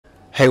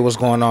Hey, what's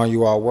going on,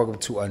 you all? Welcome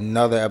to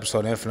another episode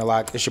of Infinite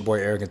Lock. It's your boy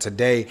Eric, and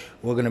today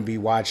we're going to be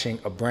watching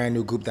a brand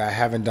new group that I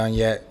haven't done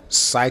yet,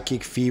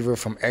 Psychic Fever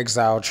from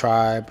Exile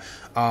Tribe.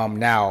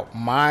 Now,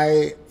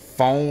 my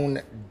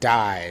phone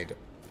died,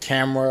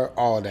 camera,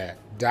 all of that,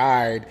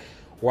 died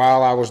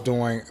while I was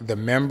doing the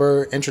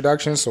member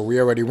introduction, so we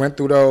already went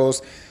through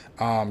those.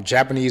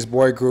 Japanese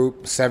boy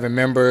group, 7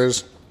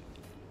 members.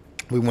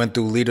 We went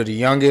through Leader the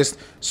Youngest,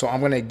 so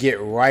I'm going to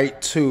get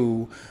right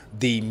to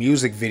the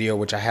music video,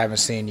 which I haven't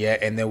seen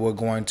yet, and then we're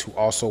going to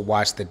also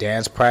watch the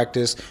dance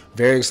practice.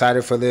 Very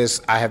excited for this.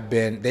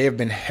 They have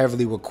been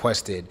heavily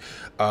requested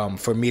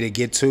for me to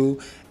get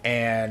to,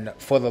 and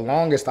for the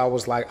longest I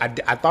was like,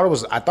 I thought it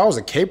was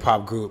a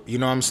K-pop group, you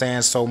know what I'm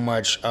saying? So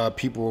much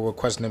people were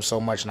requesting them so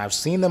much, and I've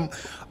seen them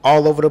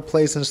all over the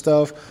place and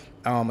stuff.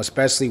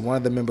 Especially one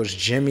of the members,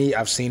 Jimmy.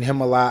 I've seen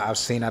him a lot. I've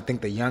seen, I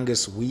think, the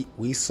youngest,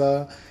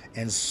 Wisa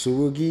and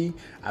Surugi.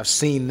 I've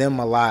seen them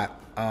a lot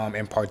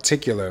in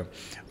particular.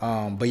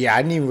 But yeah,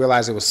 I didn't even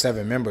realize it was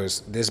 7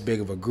 members, this big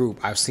of a group.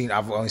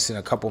 I've only seen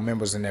a couple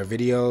members in their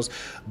videos.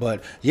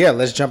 But yeah,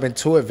 let's jump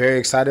into it. Very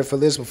excited for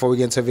this. Before we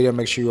get into the video,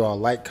 make sure you all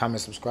like,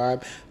 comment,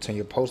 subscribe, turn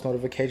your post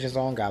notifications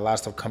on. Got a lot of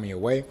stuff coming your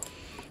way.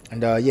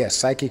 And yeah,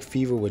 Psychic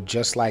Fever with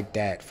Just Like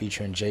That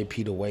featuring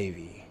JP the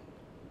WAVY.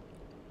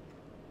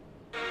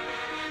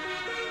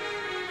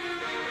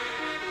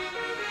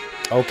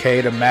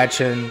 Okay, the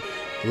matching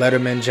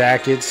Letterman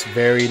jackets,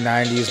 very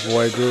 90s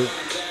boy group.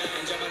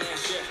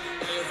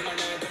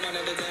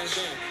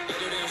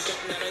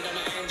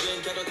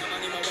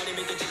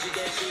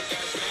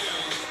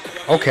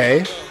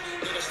 Okay,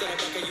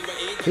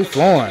 he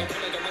flowing.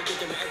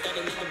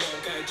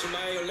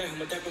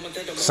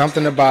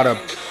 Something about a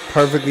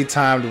perfectly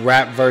timed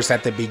rap verse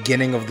at the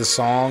beginning of the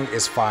song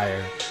is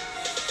fire.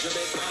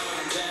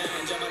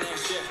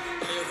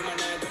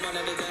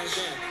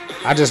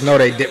 I just know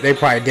they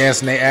probably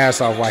dancing their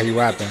ass off while he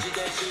rapping.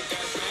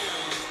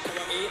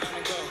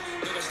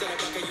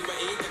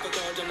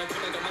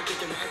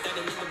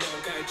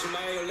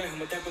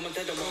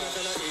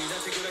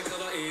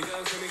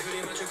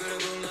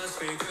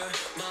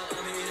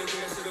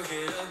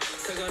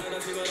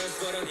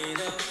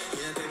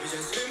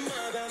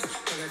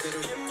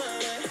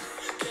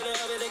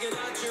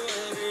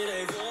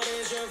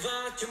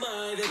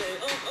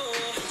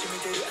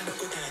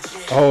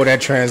 Oh,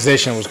 that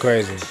transition was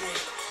crazy.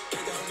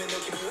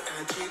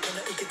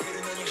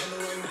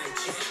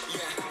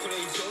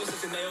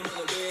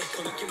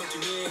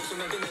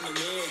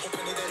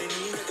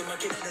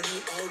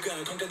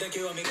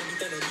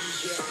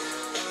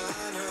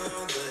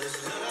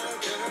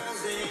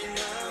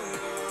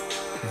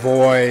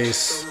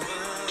 Voice.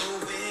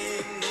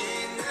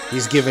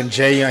 He's giving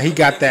Jay Young. He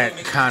got that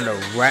kind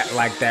of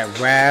like that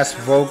rasp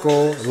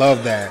vocal.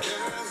 Love that.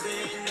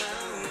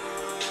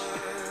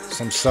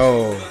 Some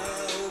soul.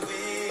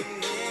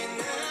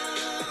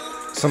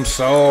 Some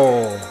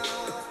soul.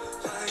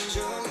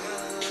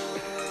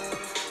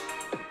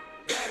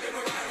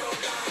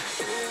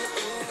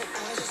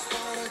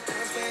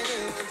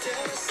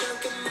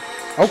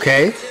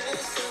 Okay.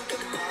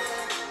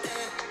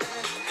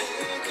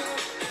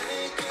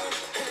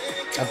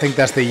 I think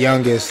that's the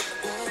youngest.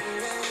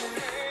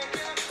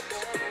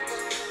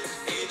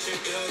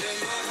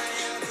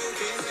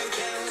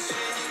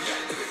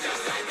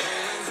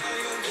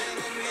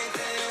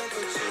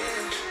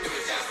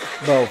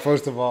 Bro,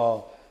 first of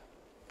all,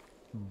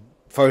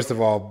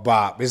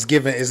 bop. It's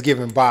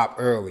giving bop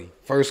early.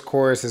 First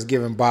chorus is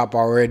giving bop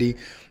already.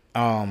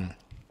 I'm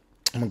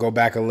gonna go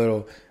back a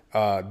little.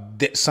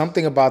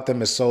 Something about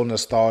them is so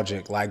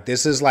nostalgic. Like,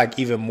 this is like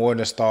even more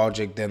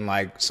nostalgic than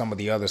like some of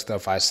the other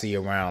stuff I see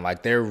around.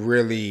 Like, they're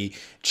really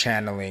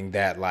channeling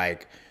that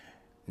like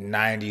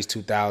 90s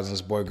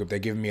 2000s boy group. They're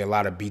giving me a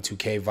lot of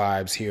B2K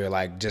vibes here.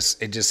 Like,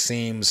 it just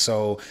seems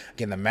so,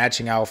 again, the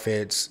matching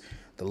outfits,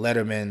 the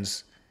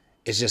Lettermans,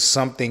 it's just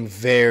something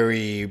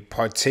very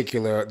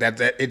particular that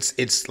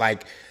it's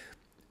like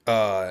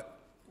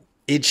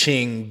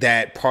itching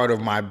that part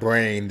of my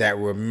brain that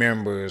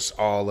remembers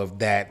all of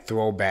that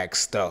throwback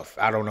stuff.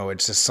 I don't know.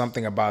 It's just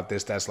something about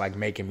this that's like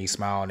making me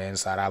smile on the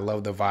inside. I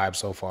love the vibe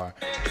so far.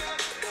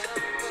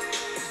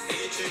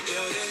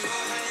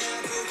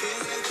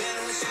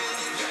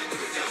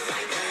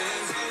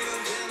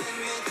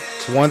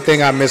 It's one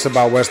thing I miss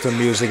about Western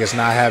music is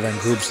not having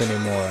groups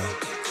anymore.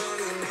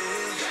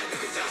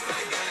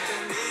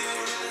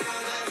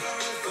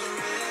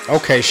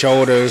 Okay,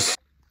 shoulders.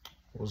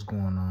 What's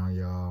going on,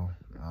 y'all?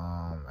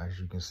 As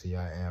you can see,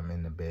 I am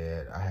in the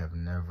bed. I have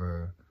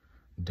never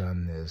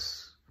done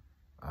this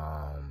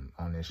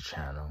on this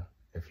channel.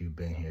 If you've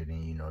been here,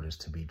 then you know this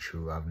to be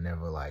true. I've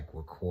never like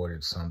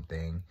recorded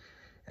something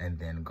and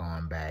then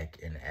gone back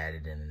and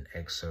added in an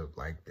excerpt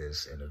like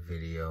this in a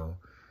video.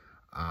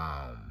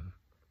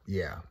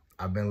 Yeah,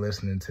 I've been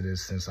listening to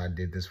this since I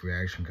did this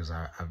reaction, because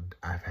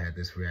I've had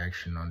this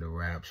reaction on the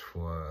raps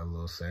for a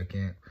little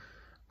second.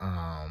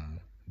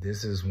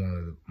 This is one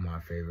of my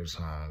favorite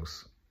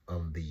songs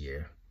of the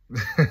year.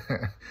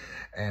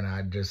 And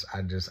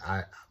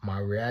my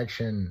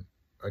reaction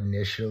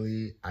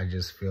initially, I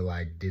just feel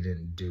like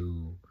didn't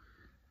do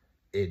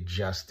it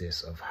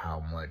justice of how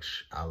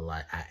much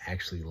I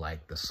actually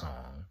like the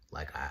song.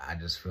 Like I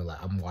just feel like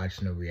I'm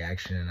watching the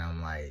reaction and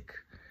I'm like,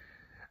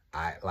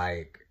 I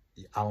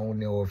don't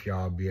know if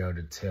y'all be able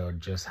to tell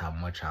just how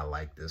much I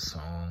like this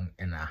song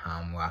and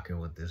how I'm rocking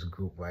with this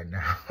group right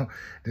now.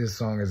 This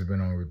song has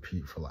been on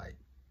repeat for like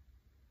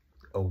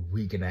a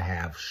week and a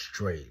half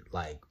straight,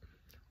 like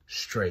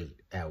straight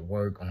at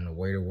work, on the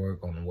way to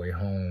work, on the way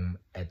home,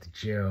 at the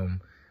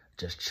gym,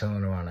 just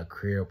chilling around the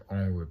crib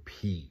on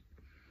repeat.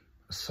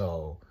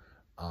 So,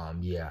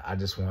 yeah, I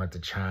just wanted to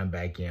chime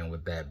back in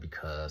with that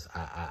because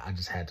I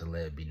just had to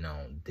let it be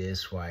known.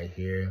 This right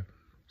here,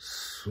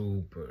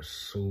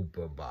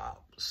 super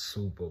bop.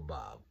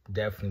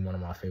 Definitely one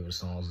of my favorite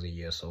songs of the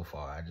year so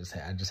far. I just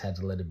had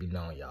to let it be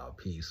known, y'all.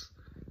 Peace.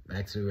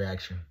 Back to the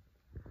reaction.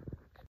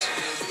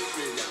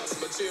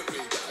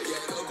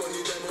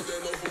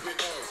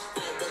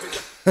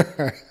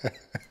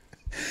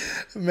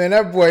 Man,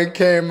 that boy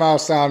came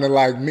out sounding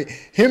like me.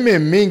 Him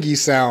and Mingy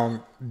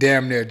sound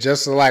damn near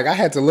just alike. I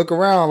had to look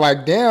around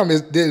like, damn,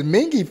 did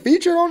Mingy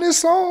feature on this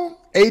song?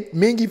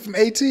 Mingy from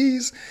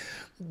ATs?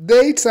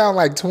 They sound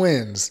like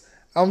twins.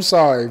 I'm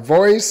sorry.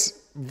 Voice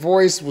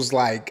was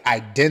like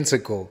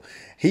identical.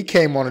 He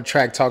came on the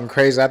track talking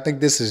crazy. I think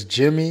this is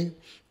Jimmy.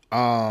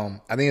 I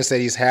think it said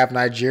he's half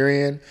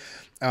Nigerian.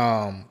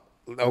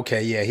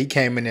 Okay, yeah, he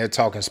came in there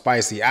talking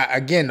spicy.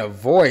 Again, the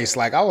voice,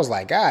 like, I was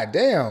like, God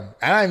damn.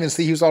 I didn't even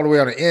see he was all the way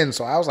on the end,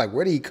 so I was like,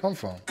 where did he come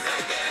from?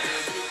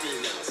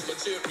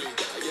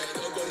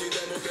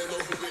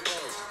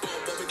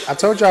 I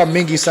told y'all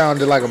Mingy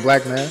sounded like a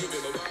black man.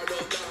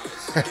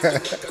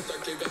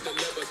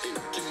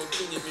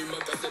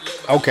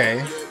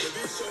 Okay.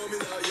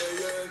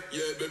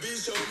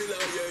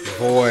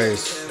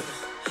 Voice.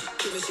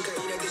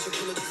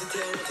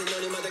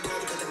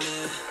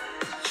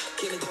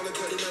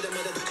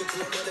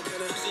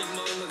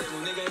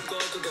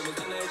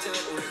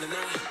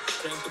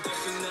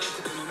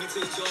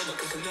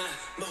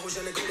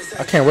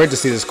 I can't wait to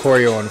see this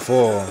choreo in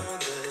full.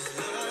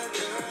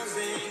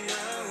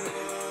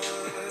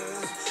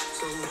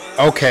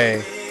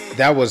 Okay,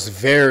 that was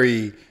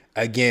very,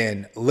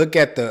 again,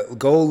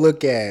 go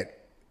look at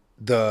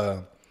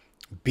the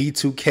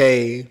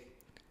B2K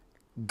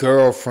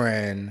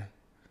Girlfriend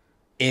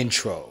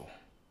intro.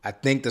 I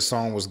think the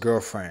song was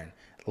Girlfriend.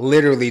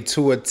 Literally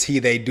to a T,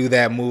 they do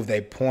that move,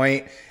 they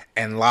point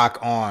and lock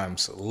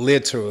arms,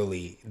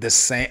 literally the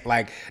same.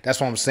 Like,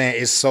 that's what I'm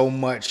saying. It's so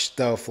much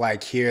stuff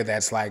like here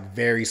that's like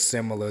very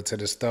similar to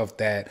the stuff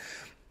that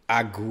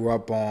I grew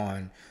up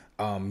on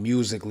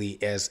musically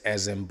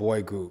as in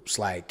boy groups.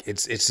 Like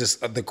it's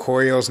just the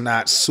choreo's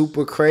not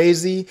super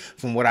crazy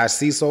from what I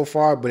see so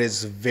far, but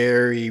it's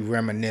very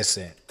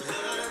reminiscent.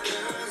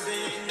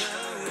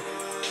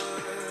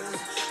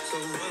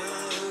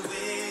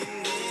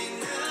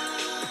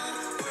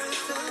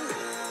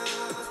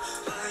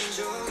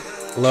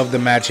 Love the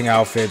matching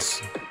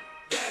outfits.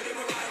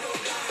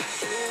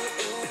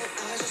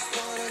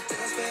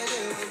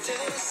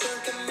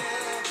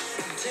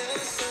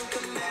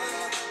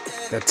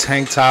 The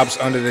tank tops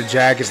under the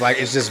jackets, like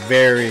it's just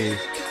very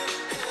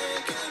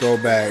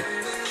throwback.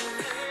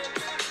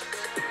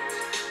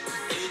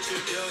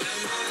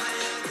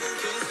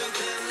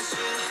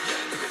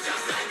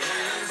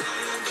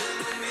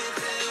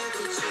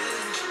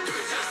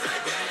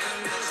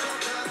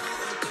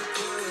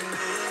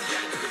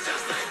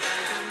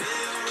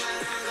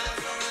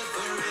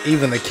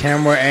 Even the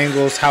camera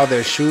angles, how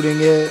they're shooting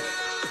it.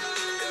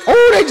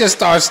 Oh, they just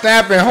start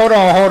snapping. Hold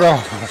on.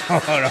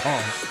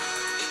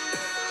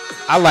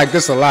 I like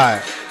this a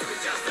lot.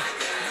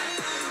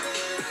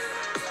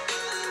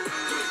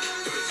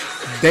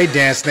 They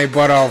dancing their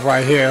butt off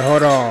right here.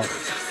 Hold on.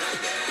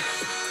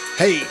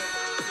 Hey.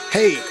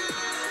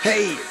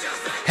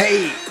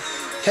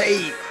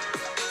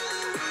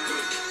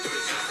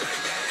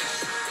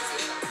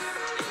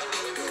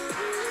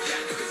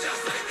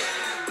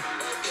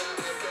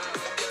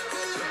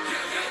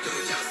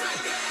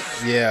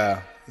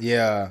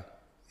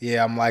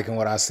 Yeah, I'm liking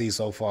what I see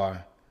so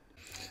far.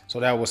 So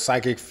that was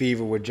Psychic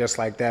Fever with Just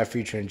Like That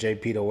featuring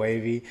JP the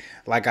Wavy.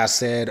 Like I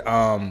said,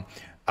 a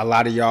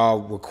lot of y'all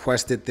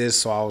requested this,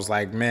 so I was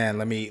like, man,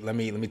 let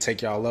me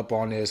take y'all up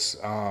on this.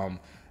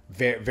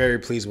 Very, very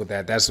pleased with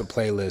that. That's a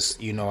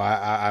playlist. You know,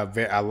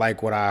 I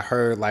like what I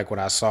heard, like what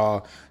I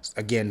saw.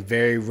 Again,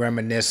 very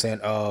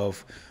reminiscent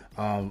of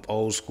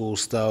old school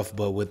stuff,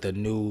 but with a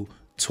new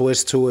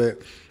twist to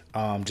it.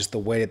 Just the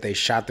way that they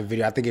shot the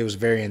video, I think it was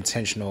very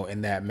intentional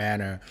in that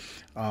manner.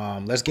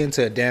 Let's get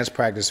into a dance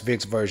practice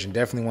Vic's version.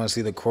 Definitely want to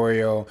see the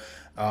choreo.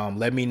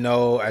 Let me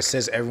know. It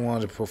says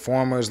everyone's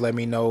performers. Let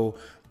me know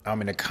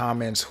in the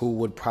comments who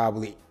would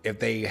probably, if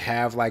they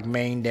have like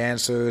main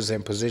dancers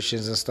and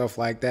positions and stuff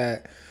like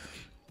that.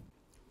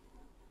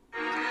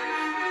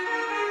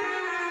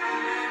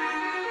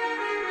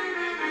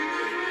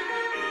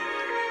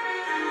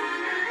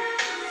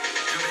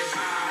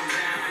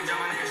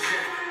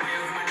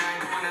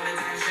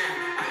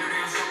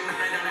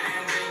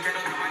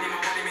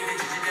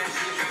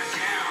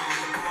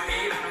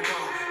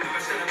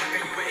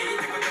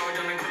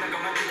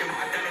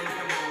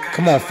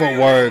 Come on,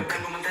 footwork.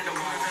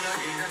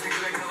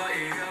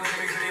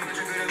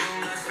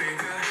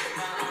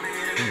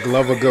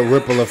 Love a good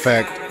ripple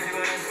effect.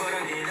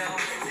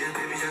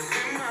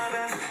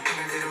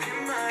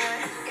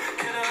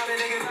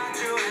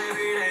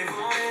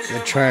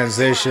 The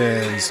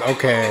transitions,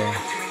 okay.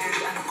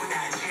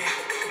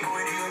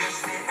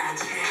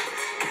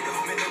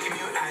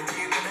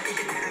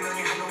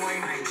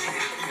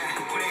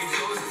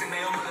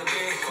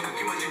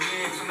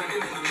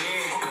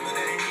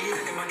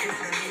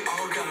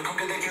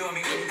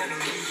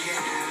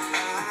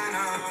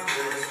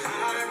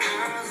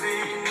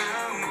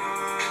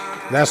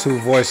 That's who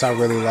voice I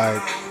really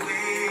like.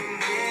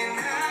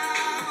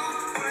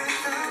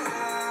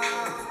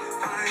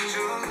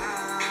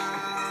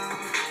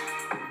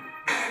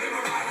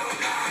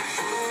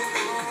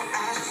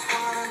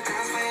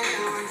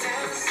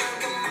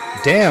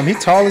 Damn, he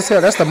tall as hell.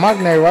 That's the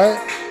Magne,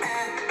 right?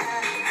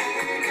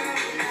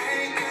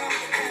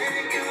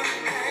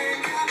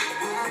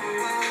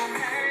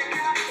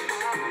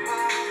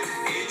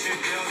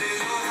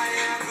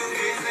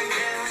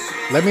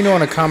 Let me know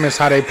in the comments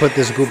how they put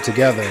this group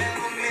together.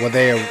 Were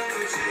they a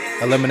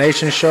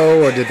elimination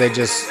show or did they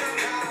just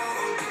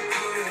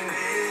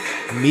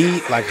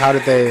meet? Like how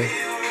did they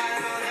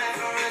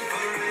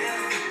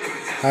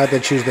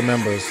choose the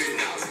members?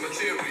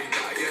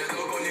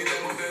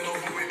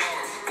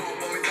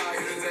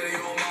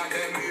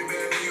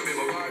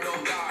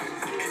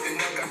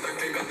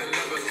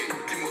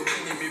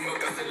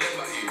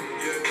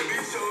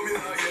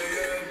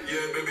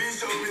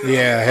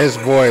 Yeah, his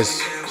voice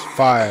is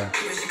fire.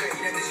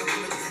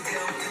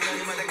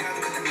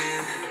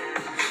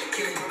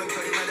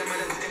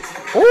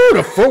 Oh,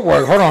 the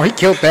footwork. Hold on, he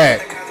killed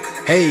that.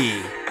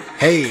 Hey,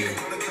 hey.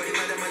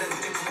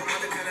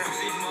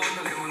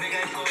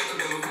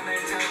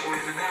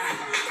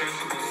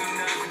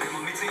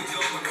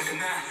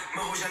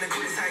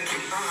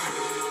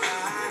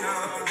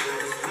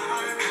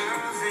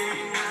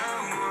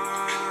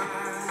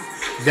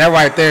 That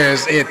right there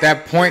is it.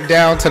 That point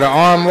down to the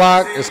arm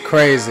lock is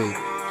crazy.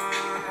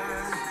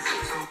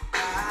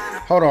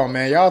 Hold on,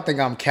 man. Y'all think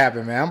I'm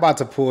capping, man. I'm about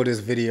to pull this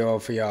video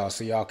up for y'all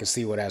so y'all can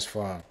see where that's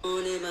from.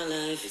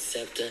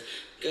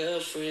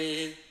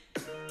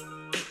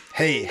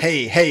 Hey,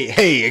 hey, hey,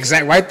 hey.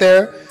 Exact right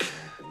there.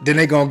 Then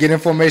they gonna get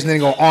information. Then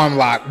they gonna arm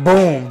lock.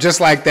 Boom. Just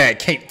like that.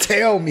 Can't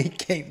tell me.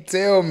 Can't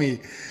tell me.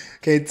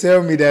 Can't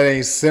tell me that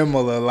ain't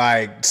similar.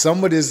 Like,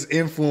 some of this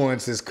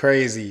influence is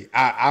crazy.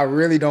 I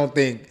really don't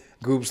think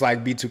groups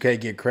like B2K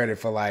get credit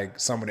for like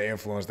some of the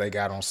influence they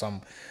got on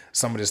some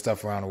of this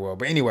stuff around the world.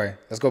 But anyway,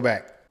 let's go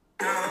back.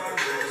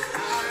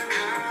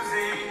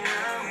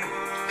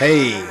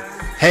 Hey,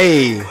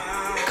 hey,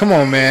 come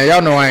on, man.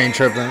 Y'all know I ain't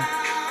tripping.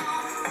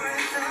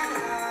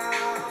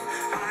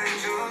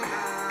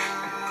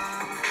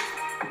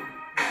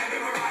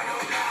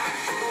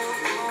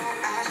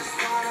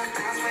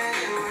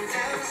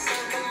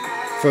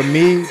 For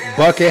me,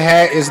 Bucket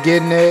Hat is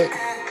getting it.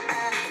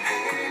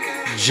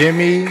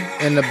 Jimmy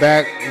in the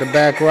back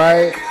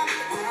right,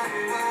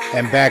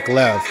 and back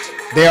left.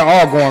 They're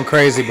all going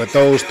crazy, but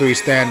those three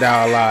stand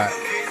out a lot.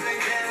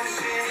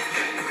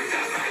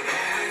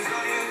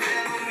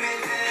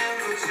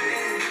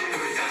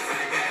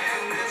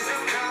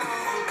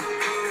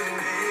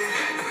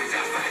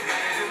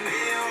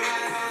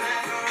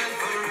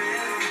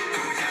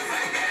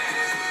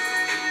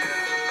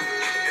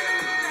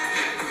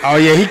 Oh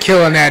yeah, he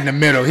killing that in the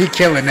middle. He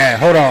killing that.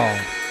 Hold on.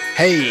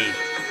 Hey,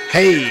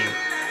 hey,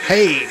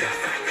 hey.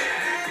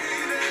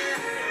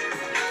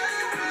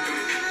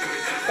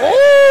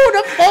 Oh,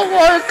 the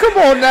footwork. Come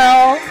on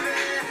now.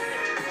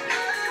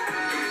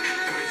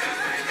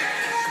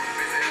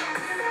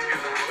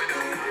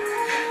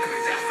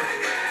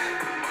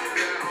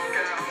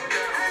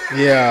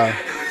 Yeah.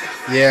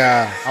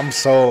 Yeah. I'm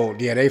sold.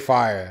 Yeah, they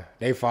fire.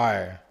 They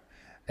fire.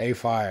 They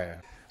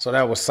fire. So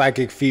that was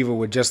Psychic Fever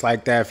with Just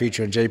Like That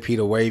featuring JP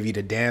the WAVY,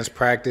 the dance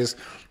practice.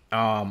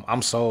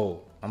 I'm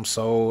sold. I'm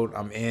sold.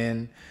 I'm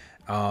in.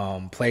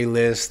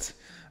 Playlist,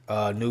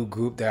 new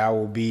group that I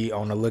will be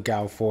on the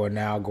lookout for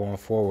now going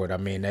forward. I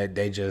mean,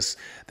 they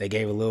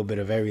gave a little bit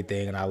of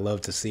everything, and I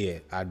love to see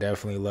it. I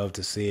definitely love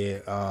to see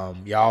it.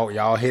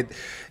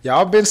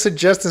 Y'all been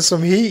suggesting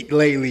some heat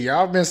lately.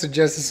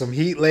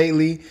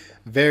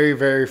 Very,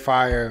 very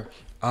fire.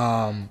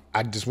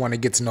 I just want to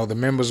get to know the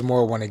members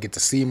more, want to get to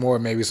see more,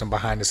 maybe some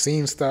behind the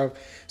scenes stuff,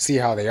 see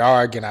how they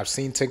are. Again, I've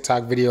seen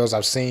TikTok videos,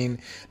 I've seen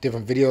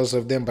different videos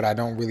of them, but I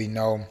don't really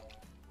know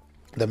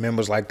the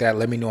members like that.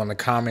 Let me know in the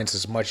comments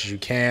as much as you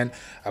can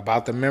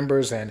about the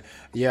members, and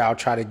yeah, I'll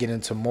try to get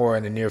into more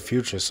in the near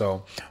future.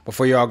 So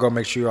before y'all go,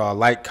 make sure y'all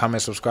like,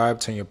 comment,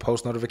 subscribe, turn your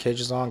post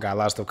notifications on. Got a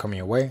lot of stuff coming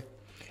your way,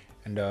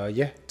 and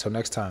yeah, till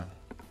next time.